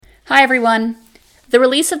Hi everyone. The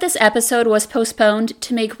release of this episode was postponed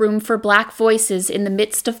to make room for Black voices in the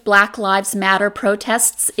midst of Black Lives Matter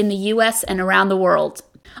protests in the US and around the world.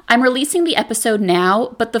 I'm releasing the episode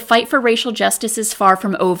now, but the fight for racial justice is far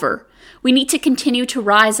from over. We need to continue to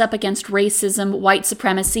rise up against racism, white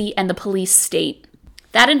supremacy, and the police state.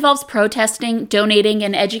 That involves protesting, donating,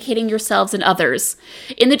 and educating yourselves and others.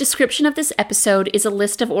 In the description of this episode is a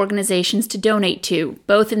list of organizations to donate to,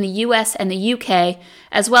 both in the US and the UK,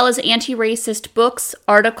 as well as anti-racist books,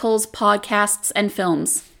 articles, podcasts, and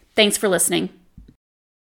films. Thanks for listening.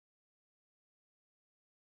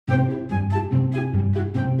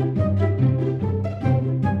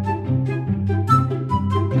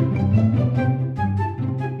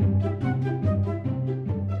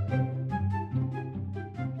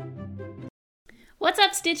 What's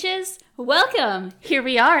up, Stitches? Welcome! Here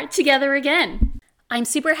we are, together again. I'm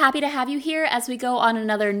super happy to have you here as we go on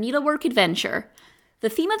another needlework adventure. The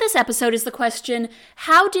theme of this episode is the question,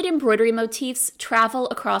 how did embroidery motifs travel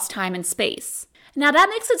across time and space? Now that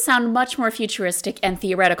makes it sound much more futuristic and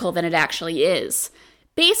theoretical than it actually is.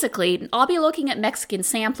 Basically, I'll be looking at Mexican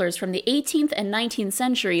samplers from the 18th and 19th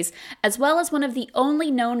centuries, as well as one of the only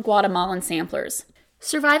known Guatemalan samplers.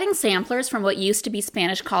 Surviving samplers from what used to be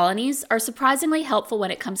Spanish colonies are surprisingly helpful when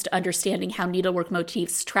it comes to understanding how needlework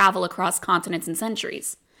motifs travel across continents and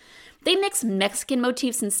centuries. They mix Mexican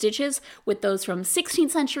motifs and stitches with those from 16th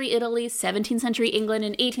century Italy, 17th century England,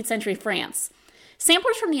 and 18th century France.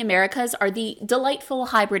 Samplers from the Americas are the delightful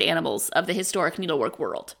hybrid animals of the historic needlework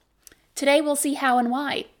world. Today we'll see how and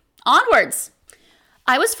why. Onwards!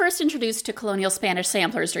 I was first introduced to colonial Spanish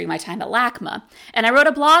samplers during my time at LACMA, and I wrote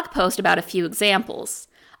a blog post about a few examples.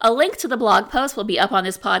 A link to the blog post will be up on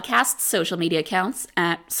this podcast's social media accounts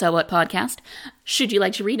at So What Podcast, should you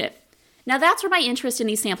like to read it. Now that's where my interest in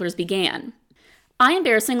these samplers began. I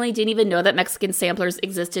embarrassingly didn't even know that Mexican samplers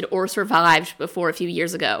existed or survived before a few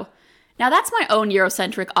years ago. Now that's my own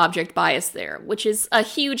Eurocentric object bias there, which is a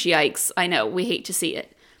huge yikes. I know, we hate to see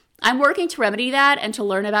it. I'm working to remedy that and to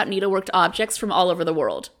learn about needleworked objects from all over the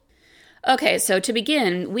world. Okay, so to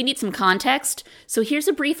begin, we need some context, so here's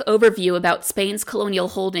a brief overview about Spain's colonial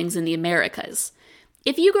holdings in the Americas.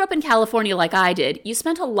 If you grew up in California like I did, you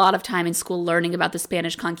spent a lot of time in school learning about the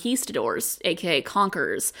Spanish conquistadors, aka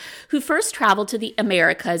conquerors, who first traveled to the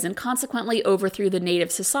Americas and consequently overthrew the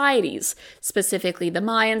native societies, specifically the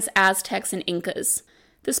Mayans, Aztecs, and Incas.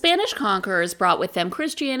 The Spanish conquerors brought with them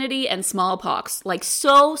Christianity and smallpox, like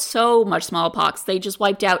so much smallpox. They just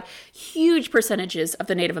wiped out huge percentages of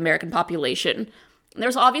the Native American population.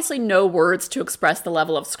 There's obviously no words to express the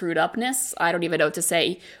level of screwed upness. I don't even know what to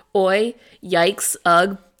say. Oi, yikes,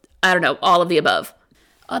 ugh, I don't know, all of the above.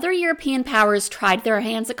 Other European powers tried their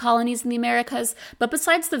hands at colonies in the Americas, but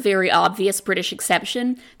besides the very obvious British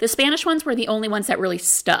exception, the Spanish ones were the only ones that really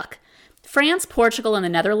stuck. France, Portugal, and the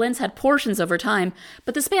Netherlands had portions over time,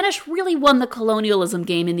 but the Spanish really won the colonialism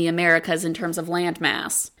game in the Americas in terms of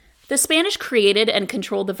landmass. The Spanish created and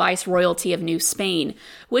controlled the viceroyalty of New Spain,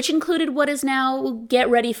 which included what is now, get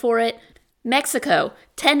ready for it, Mexico,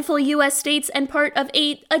 10 full U.S. states and part of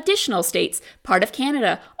 8 additional states, part of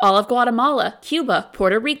Canada, all of Guatemala, Cuba,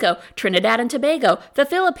 Puerto Rico, Trinidad and Tobago, the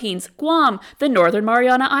Philippines, Guam, the Northern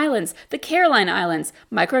Mariana Islands, the Caroline Islands,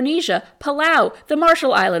 Micronesia, Palau, the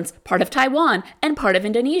Marshall Islands, part of Taiwan, and part of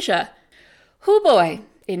Indonesia. Hoo boy,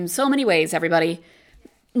 in so many ways, everybody.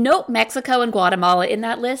 Note Mexico and Guatemala in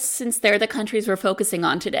that list since they're the countries we're focusing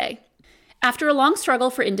on today. After a long struggle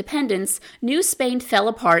for independence, New Spain fell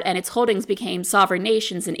apart and its holdings became sovereign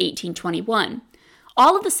nations in 1821.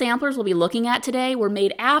 All of the samplers we'll be looking at today were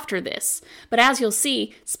made after this, but as you'll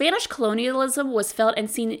see, Spanish colonialism was felt and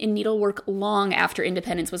seen in needlework long after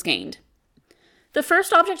independence was gained. The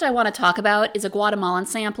first object I want to talk about is a Guatemalan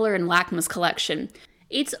sampler in LACMA's collection.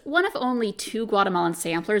 It's one of only 2 Guatemalan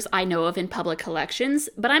samplers I know of in public collections,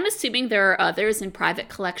 but I'm assuming there are others in private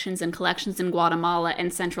collections and collections in Guatemala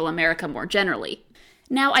and Central America more generally.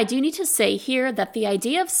 Now, I do need to say here that the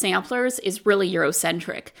idea of samplers is really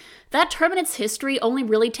Eurocentric. That term and its history only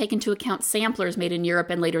really take into account samplers made in Europe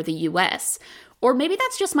and later the US. Or maybe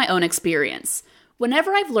that's just my own experience.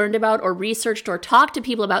 Whenever I've learned about or researched or talked to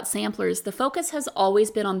people about samplers, the focus has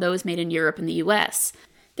always been on those made in Europe and the US.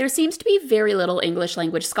 There seems to be very little English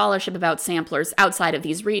language scholarship about samplers outside of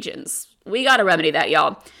these regions. We gotta remedy that,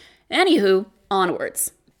 y'all. Anywho,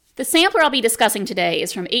 onwards. The sampler I'll be discussing today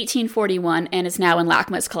is from 1841 and is now in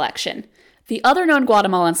LACMA's collection. The other known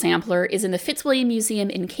Guatemalan sampler is in the Fitzwilliam Museum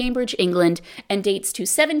in Cambridge, England, and dates to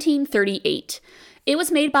 1738. It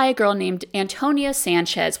was made by a girl named Antonia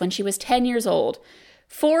Sanchez when she was 10 years old,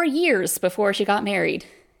 4 years before she got married.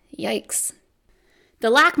 Yikes. The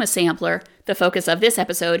LACMA sampler, the focus of this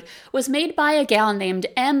episode, was made by a gal named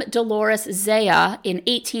M. Dolores Zaya in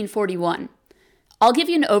 1841. I'll give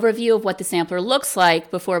you an overview of what the sampler looks like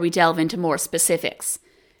before we delve into more specifics.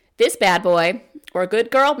 This bad boy, or good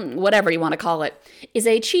girl, whatever you want to call it, is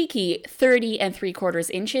a cheeky 30 3/4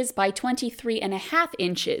 inches by 23 1/2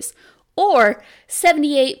 inches, or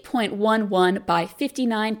 78.11 by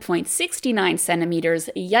 59.69 centimeters.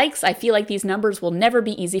 Yikes, I feel like these numbers will never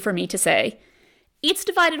be easy for me to say. It's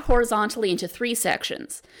divided horizontally into 3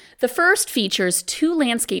 sections. The first features 2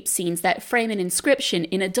 landscape scenes that frame an inscription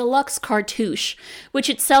in a deluxe cartouche, which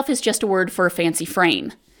itself is just a word for a fancy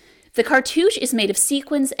frame. The cartouche is made of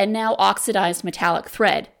sequins and now oxidized metallic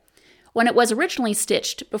thread. When it was originally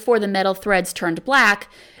stitched, before the metal threads turned black,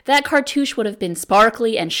 that cartouche would have been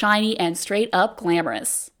sparkly and shiny and straight up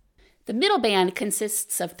glamorous. The middle band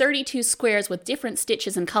consists of 32 squares with different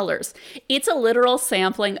stitches and colors. It's a literal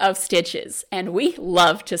sampling of stitches, and we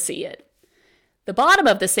love to see it. The bottom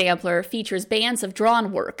of the sampler features bands of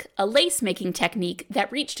drawn work, a lace-making technique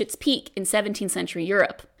that reached its peak in 17th century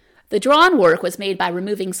Europe. The drawn work was made by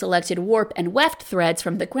removing selected warp and weft threads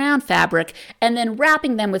from the ground fabric and then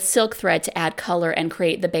wrapping them with silk thread to add color and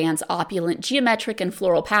create the band's opulent geometric and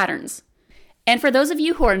floral patterns. And for those of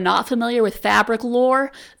you who are not familiar with fabric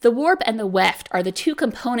lore, the warp and the weft are the 2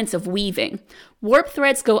 components of weaving. Warp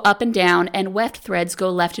threads go up and down, and weft threads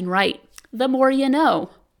go left and right. The more you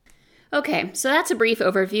know. Okay, so that's a brief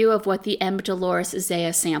overview of what the M. Dolores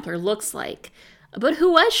Zaya sampler looks like. But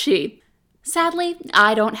who was she? Sadly,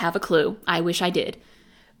 I don't have a clue. I wish I did.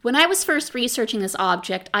 When I was first researching this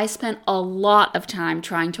object, I spent a lot of time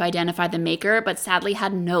trying to identify the maker, but sadly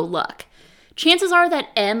had no luck. Chances are that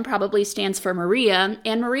M probably stands for Maria,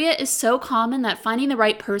 and Maria is so common that finding the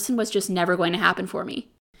right person was just never going to happen for me.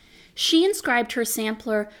 She inscribed her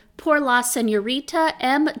sampler por la señorita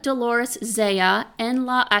M. Dolores Zaya en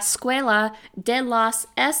la Escuela de las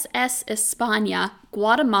SS España,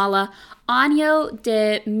 Guatemala, año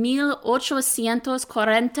de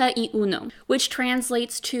 1841, which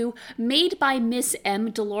translates to made by Miss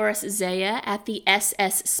M. Dolores Zaya at the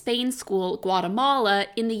SS Spain School, Guatemala,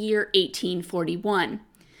 in the year 1841.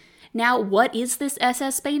 Now, what is this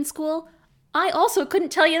SS Spain School? I also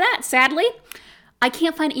couldn't tell you that, sadly. I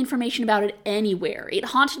can't find information about it anywhere. It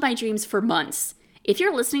haunted my dreams for months. If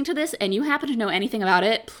you're listening to this and you happen to know anything about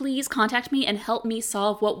it, please contact me and help me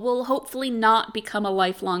solve what will hopefully not become a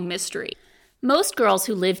lifelong mystery. Most girls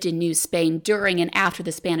who lived in New Spain during and after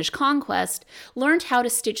the Spanish conquest learned how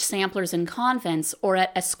to stitch samplers in convents or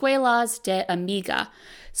at escuelas de amiga,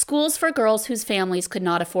 schools for girls whose families could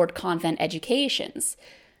not afford convent educations.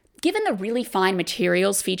 Given the really fine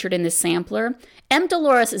materials featured in this sampler, M.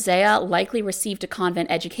 Dolores Zaya likely received a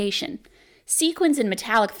convent education. Sequins and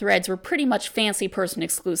metallic threads were pretty much fancy person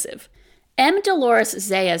exclusive. M. Dolores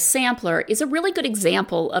Zaya's sampler is a really good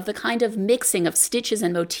example of the kind of mixing of stitches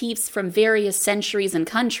and motifs from various centuries and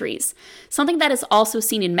countries, something that is also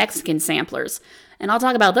seen in Mexican samplers, and I'll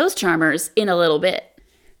talk about those charmers in a little bit.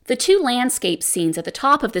 The 2 landscape scenes at the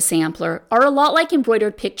top of the sampler are a lot like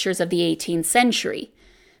embroidered pictures of the 18th century.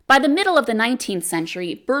 By the middle of the 19th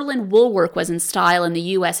century, Berlin woolwork was in style in the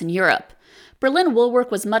US and Europe. Berlin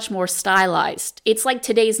woolwork was much more stylized. It's like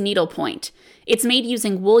today's needlepoint. It's made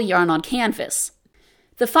using wool yarn on canvas.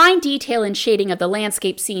 The fine detail and shading of the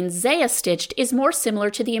landscape scene Zaya stitched is more similar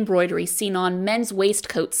to the embroidery seen on men's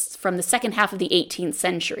waistcoats from the second half of the 18th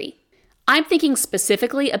century. I'm thinking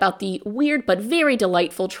specifically about the weird but very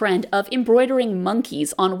delightful trend of embroidering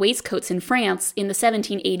monkeys on waistcoats in France in the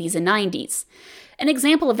 1780s and 90s. An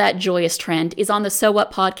example of that joyous trend is on the So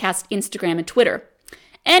What podcast Instagram and Twitter.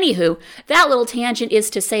 Anywho, that little tangent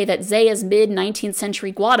is to say that Zaya's mid-19th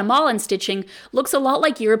century Guatemalan stitching looks a lot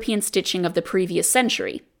like European stitching of the previous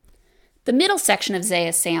century. The middle section of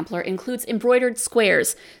Zaya's sampler includes embroidered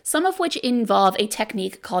squares, some of which involve a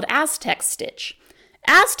technique called Aztec stitch.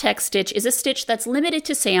 Aztec stitch is a stitch that's limited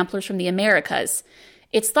to samplers from the Americas.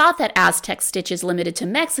 It's thought that Aztec stitch is limited to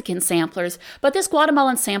Mexican samplers, but this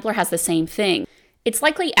Guatemalan sampler has the same thing. It's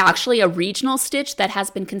likely actually a regional stitch that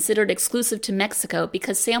has been considered exclusive to Mexico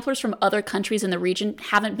because samplers from other countries in the region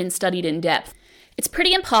haven't been studied in depth. It's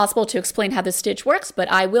pretty impossible to explain how this stitch works, but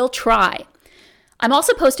I will try. I'm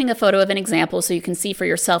also posting a photo of an example so you can see for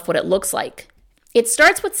yourself what it looks like. It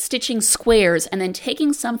starts with stitching squares and then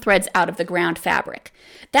taking some threads out of the ground fabric.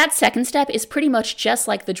 That second step is pretty much just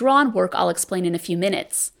like the drawn work I'll explain in a few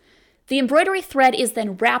minutes. The embroidery thread is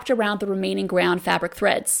then wrapped around the remaining ground fabric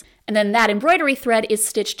threads, and then that embroidery thread is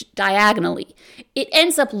stitched diagonally. It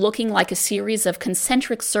ends up looking like a series of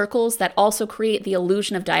concentric circles that also create the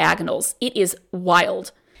illusion of diagonals. It is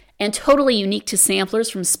wild. and totally unique to samplers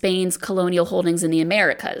from Spain's colonial holdings in the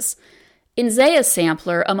Americas. In Zea's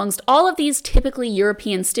sampler, amongst all of these typically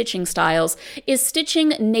European stitching styles, is stitching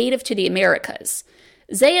native to the Americas.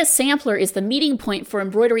 Zea's sampler is the meeting point for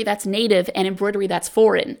embroidery that's native and embroidery that's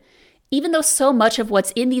foreign. Even though so much of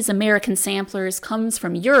what's in these American samplers comes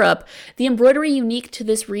from Europe, the embroidery unique to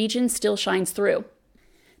this region still shines through.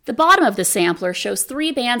 The bottom of the sampler shows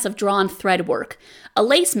 3 bands of drawn thread work, a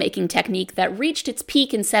lace-making technique that reached its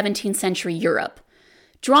peak in 17th century Europe.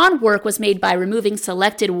 Drawn work was made by removing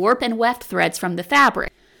selected warp and weft threads from the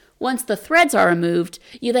fabric. Once the threads are removed,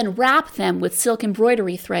 you then wrap them with silk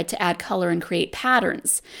embroidery thread to add color and create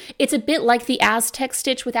patterns. It's a bit like the Aztec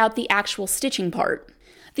stitch without the actual stitching part.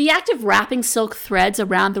 The act of wrapping silk threads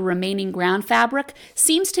around the remaining ground fabric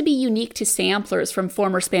seems to be unique to samplers from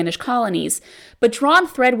former Spanish colonies, but drawn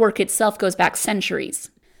thread work itself goes back centuries.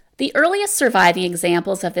 The earliest surviving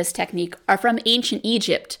examples of this technique are from ancient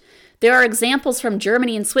Egypt. There are examples from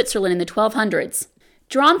Germany and Switzerland in the 1200s.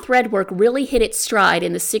 Drawn thread work really hit its stride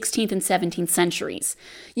in the 16th and 17th centuries.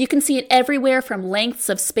 You can see it everywhere from lengths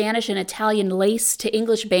of Spanish and Italian lace to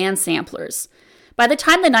English band samplers. By the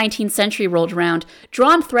time the 19th century rolled around,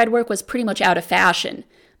 drawn thread work was pretty much out of fashion.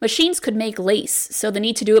 Machines could make lace, so the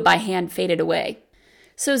need to do it by hand faded away.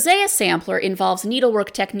 So Zea's sampler involves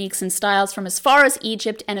needlework techniques and styles from as far as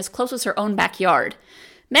Egypt and as close as her own backyard.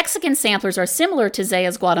 Mexican samplers are similar to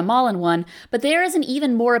Zea's Guatemalan one, but there is an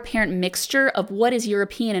even more apparent mixture of what is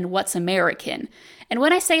European and what's American. And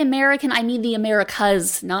when I say American, I mean the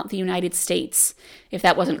Americas, not the United States, if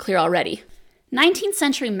that wasn't clear already. 19th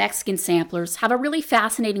century Mexican samplers have a really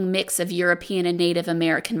fascinating mix of European and Native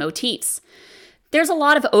American motifs. There's a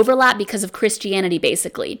lot of overlap because of Christianity,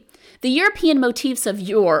 basically. The European motifs of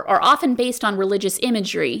yore are often based on religious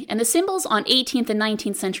imagery, and the symbols on 18th and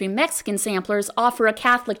 19th century Mexican samplers offer a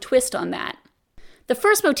Catholic twist on that. The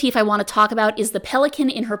first motif I want to talk about is the pelican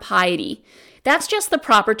in her piety. That's just the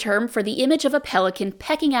proper term for the image of a pelican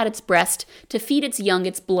pecking at its breast to feed its young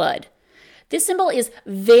its blood. This symbol is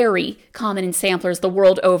very common in samplers the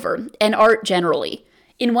world over, and art generally.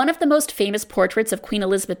 In one of the most famous portraits of Queen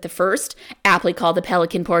Elizabeth I, aptly called the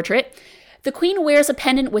Pelican Portrait, the Queen wears a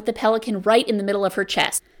pendant with the pelican right in the middle of her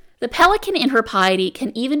chest. The pelican in her piety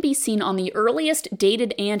can even be seen on the earliest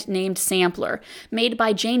dated and named sampler, made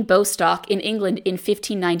by Jane Bostock in England in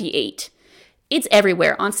 1598. It's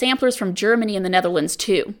everywhere, on samplers from Germany and the Netherlands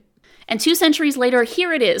too. And 2 centuries later,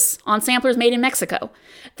 here it is, on samplers made in Mexico.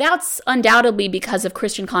 That's undoubtedly because of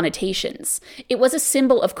Christian connotations. It was a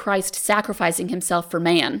symbol of Christ sacrificing himself for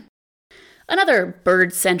man. Another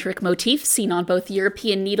bird-centric motif seen on both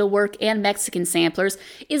European needlework and Mexican samplers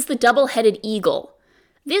is the double-headed eagle.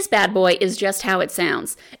 This bad boy is just how it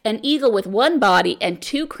sounds, an eagle with one body and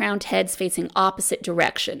 2 crowned heads facing opposite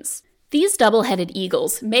directions. These double-headed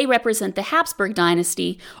eagles may represent the Habsburg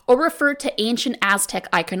dynasty or refer to ancient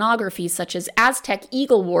Aztec iconography such as Aztec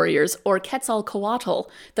eagle warriors or Quetzalcoatl,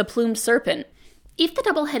 the plumed serpent. If the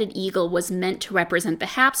double-headed eagle was meant to represent the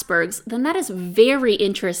Habsburgs, then that is very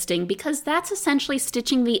interesting because that's essentially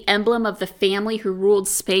stitching the emblem of the family who ruled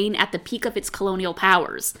Spain at the peak of its colonial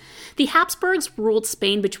powers. The Habsburgs ruled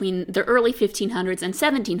Spain between the early 1500s and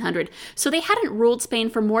 1700, so they hadn't ruled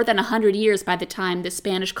Spain for more than 100 years by the time the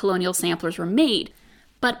Spanish colonial samplers were made.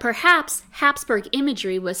 But perhaps Habsburg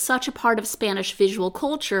imagery was such a part of Spanish visual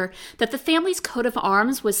culture that the family's coat of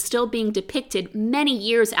arms was still being depicted many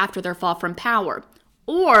years after their fall from power.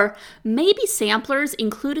 Or maybe samplers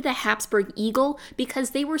included the Habsburg eagle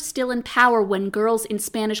because they were still in power when girls in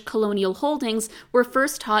Spanish colonial holdings were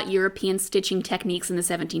first taught European stitching techniques in the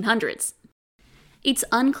 1700s. It's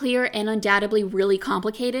unclear and undoubtedly really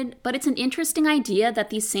complicated, but it's an interesting idea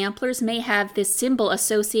that these samplers may have this symbol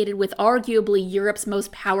associated with arguably Europe's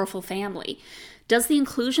most powerful family. Does the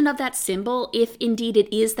inclusion of that symbol, if indeed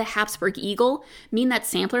it is the Habsburg eagle, mean that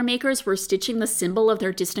sampler makers were stitching the symbol of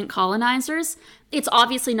their distant colonizers? It's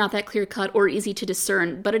obviously not that clear-cut or easy to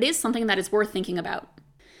discern, but it is something that is worth thinking about.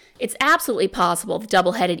 It's absolutely possible the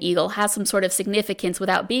double-headed eagle has some sort of significance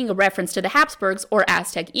without being a reference to the Habsburgs or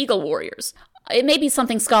Aztec eagle warriors. It may be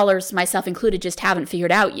something scholars, myself included, just haven't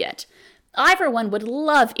figured out yet. I, for one, would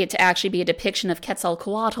love it to actually be a depiction of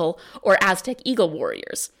Quetzalcoatl or Aztec eagle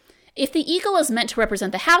warriors. If the eagle is meant to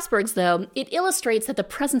represent the Habsburgs, though, it illustrates that the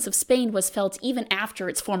presence of Spain was felt even after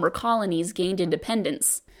its former colonies gained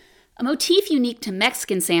independence. A motif unique to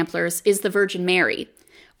Mexican samplers is the Virgin Mary.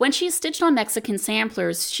 When she's stitched on Mexican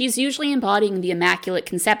samplers, she's usually embodying the Immaculate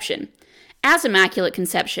Conception. As Immaculate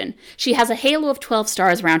Conception, she has a halo of 12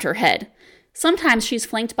 stars around her head. Sometimes she's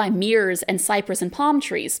flanked by mirrors and cypress and palm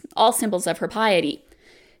trees, all symbols of her piety.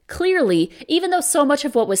 Clearly, even though so much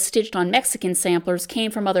of what was stitched on Mexican samplers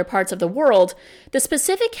came from other parts of the world, the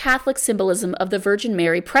specific Catholic symbolism of the Virgin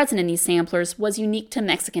Mary present in these samplers was unique to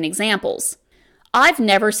Mexican examples. I've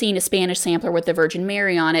never seen a Spanish sampler with the Virgin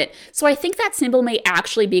Mary on it, so I think that symbol may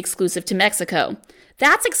actually be exclusive to Mexico.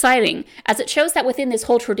 That's exciting, as it shows that within this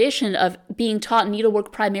whole tradition of being taught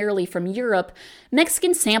needlework primarily from Europe,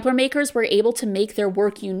 Mexican sampler makers were able to make their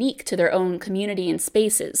work unique to their own community and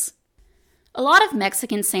spaces. A lot of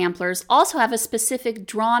Mexican samplers also have a specific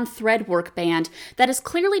drawn thread work band that is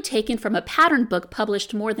clearly taken from a pattern book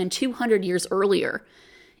published more than 200 years earlier.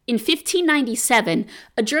 In 1597,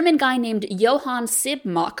 a German guy named Johann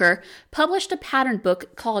Sibmacher published a pattern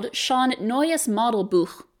book called Schon Neues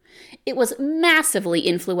Modelbuch. It was massively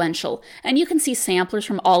influential, and you can see samplers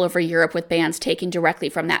from all over Europe with bands taken directly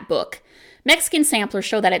from that book. Mexican samplers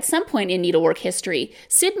show that at some point in needlework history,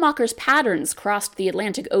 Sibmacher's patterns crossed the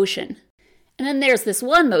Atlantic Ocean. And then there's this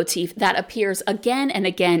one motif that appears again and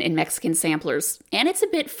again in Mexican samplers, and it's a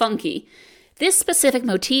bit funky. This specific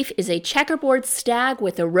motif is a checkerboard stag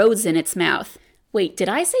with a rose in its mouth. Wait, did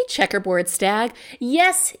I say checkerboard stag?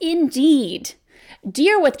 Yes, indeed.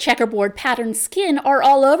 Deer with checkerboard patterned skin are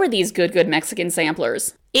all over these good Mexican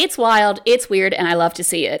samplers. It's wild, it's weird, and I love to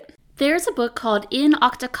see it. There's a book called In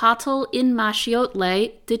Octocatl in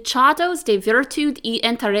Machiotle, Dichados de Virtud y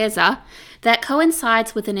Entereza, that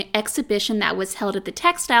coincides with an exhibition that was held at the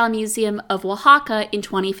Textile Museum of Oaxaca in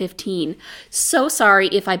 2015. So sorry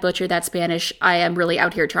if I butchered that Spanish. I am really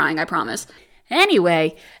out here trying, I promise.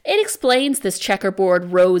 Anyway, it explains this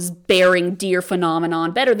checkerboard rose-bearing deer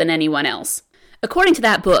phenomenon better than anyone else. According to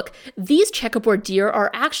that book, these checkerboard deer are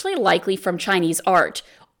actually likely from Chinese art.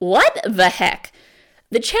 What the heck?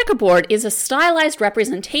 The checkerboard is a stylized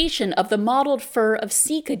representation of the modeled fur of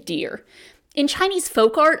Sika deer. In Chinese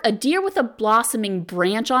folk art, a deer with a blossoming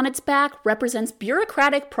branch on its back represents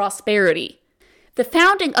bureaucratic prosperity. The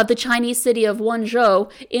founding of the Chinese city of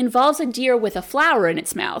Wenzhou involves a deer with a flower in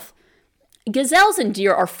its mouth. Gazelles and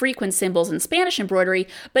deer are frequent symbols in Spanish embroidery,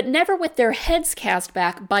 but never with their heads cast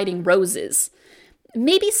back biting roses.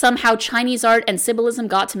 Maybe somehow Chinese art and symbolism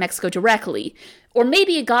got to Mexico directly, or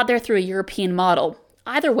maybe it got there through a European model.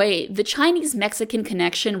 Either way, the Chinese-Mexican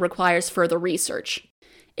connection requires further research.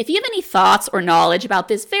 If you have any thoughts or knowledge about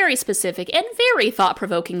this very specific and very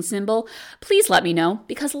thought-provoking symbol, please let me know,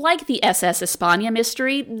 because like the SS España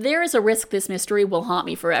mystery, there is a risk this mystery will haunt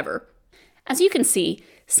me forever. As you can see,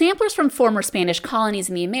 samplers from former Spanish colonies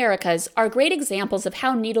in the Americas are great examples of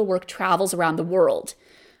how needlework travels around the world.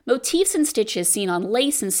 Motifs and stitches seen on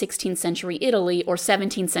lace in 16th century Italy or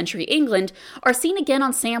 17th century England are seen again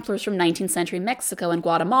on samplers from 19th century Mexico and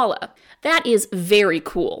Guatemala. That is very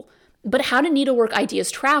cool. But how do needlework ideas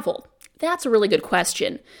travel? That's a really good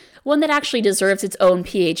question, one that actually deserves its own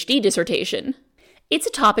PhD dissertation. It's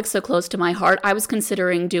a topic so close to my heart, I was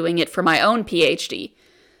considering doing it for my own PhD.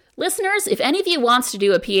 Listeners, if any of you wants to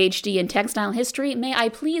do a PhD in textile history, may I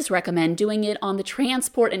please recommend doing it on the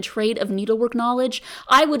transport and trade of needlework knowledge?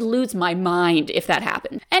 I would lose my mind if that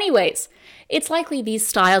happened. Anyways, it's likely these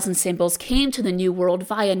styles and symbols came to the New World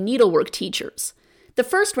via needlework teachers. The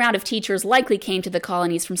first round of teachers likely came to the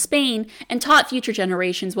colonies from Spain and taught future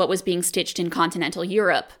generations what was being stitched in continental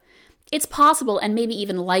Europe. It's possible and maybe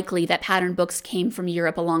even likely that pattern books came from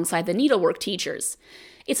Europe alongside the needlework teachers.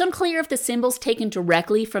 It's unclear if the symbols taken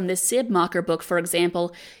directly from the Sibmacher book, for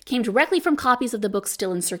example, came directly from copies of the book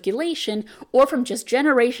still in circulation, or from just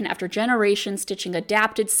generation after generation stitching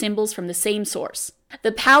adapted symbols from the same source.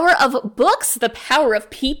 The power of books, the power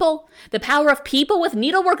of people with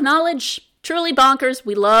needlework knowledge. Truly bonkers,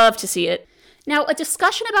 we love to see it. Now, a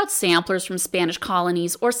discussion about samplers from Spanish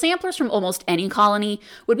colonies, or samplers from almost any colony,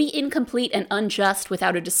 would be incomplete and unjust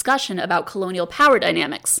without a discussion about colonial power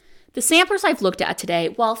dynamics. The samplers I've looked at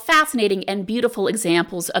today, while fascinating and beautiful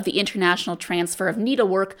examples of the international transfer of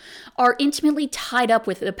needlework, are intimately tied up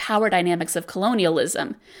with the power dynamics of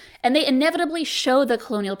colonialism, and they inevitably show the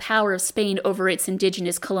colonial power of Spain over its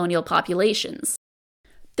indigenous colonial populations.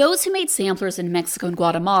 Those who made samplers in Mexico and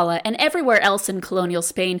Guatemala and everywhere else in colonial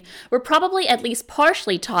Spain were probably at least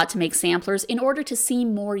partially taught to make samplers in order to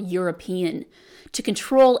seem more European, to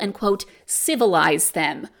control and, quote, civilize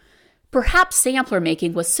them. Perhaps sampler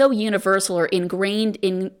making was so universal or ingrained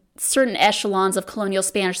in certain echelons of colonial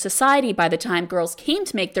Spanish society by the time girls came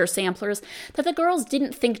to make their samplers that the girls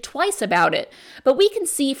didn't think twice about it. But we can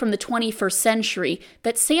see from the 21st century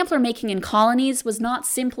that sampler making in colonies was not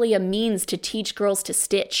simply a means to teach girls to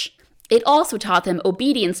stitch. It also taught them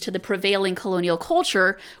obedience to the prevailing colonial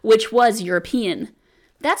culture, which was European.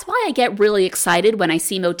 That's why I get really excited when I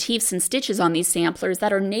see motifs and stitches on these samplers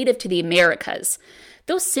that are native to the Americas.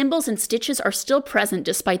 Those symbols and stitches are still present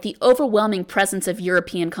despite the overwhelming presence of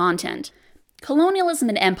European content. Colonialism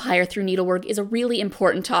and empire through needlework is a really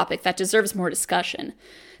important topic that deserves more discussion.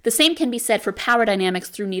 The same can be said for power dynamics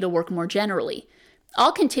through needlework more generally.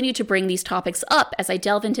 I'll continue to bring these topics up as I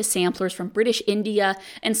delve into samplers from British India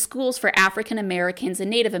and schools for African Americans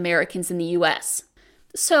and Native Americans in the US.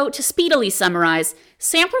 So, to speedily summarize,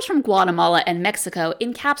 samplers from Guatemala and Mexico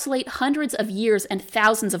encapsulate hundreds of years and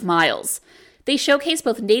thousands of miles. They showcase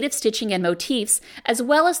both native stitching and motifs, as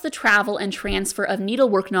well as the travel and transfer of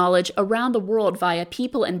needlework knowledge around the world via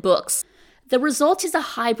people and books. The result is a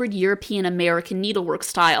hybrid European-American needlework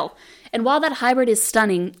style, and while that hybrid is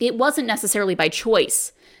stunning, it wasn't necessarily by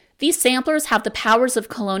choice. These samplers have the powers of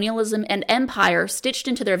colonialism and empire stitched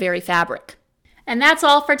into their very fabric. And that's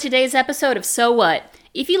all for today's episode of So What?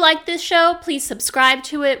 If you like this show, please subscribe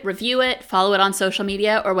to it, review it, follow it on social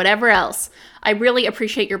media, or whatever else. I really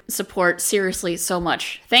appreciate your support, seriously, so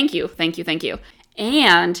much. Thank you, thank you, thank you.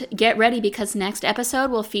 And get ready because next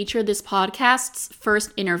episode will feature this podcast's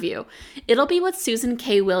first interview. It'll be with Susan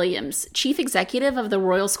K. Williams, Chief Executive of the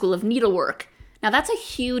Royal School of Needlework. Now that's a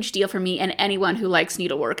huge deal for me and anyone who likes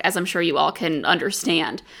needlework, as I'm sure you all can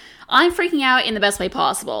understand. I'm freaking out in the best way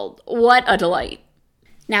possible. What a delight.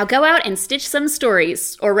 Now go out and stitch some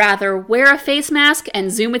stories, or rather, wear a face mask and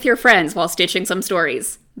Zoom with your friends while stitching some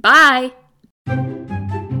stories. Bye!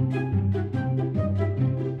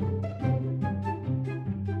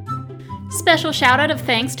 Special shout out of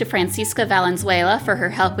thanks to Francisca Valenzuela for her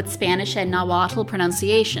help with Spanish and Nahuatl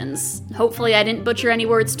pronunciations. Hopefully I didn't butcher any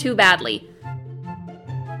words too badly.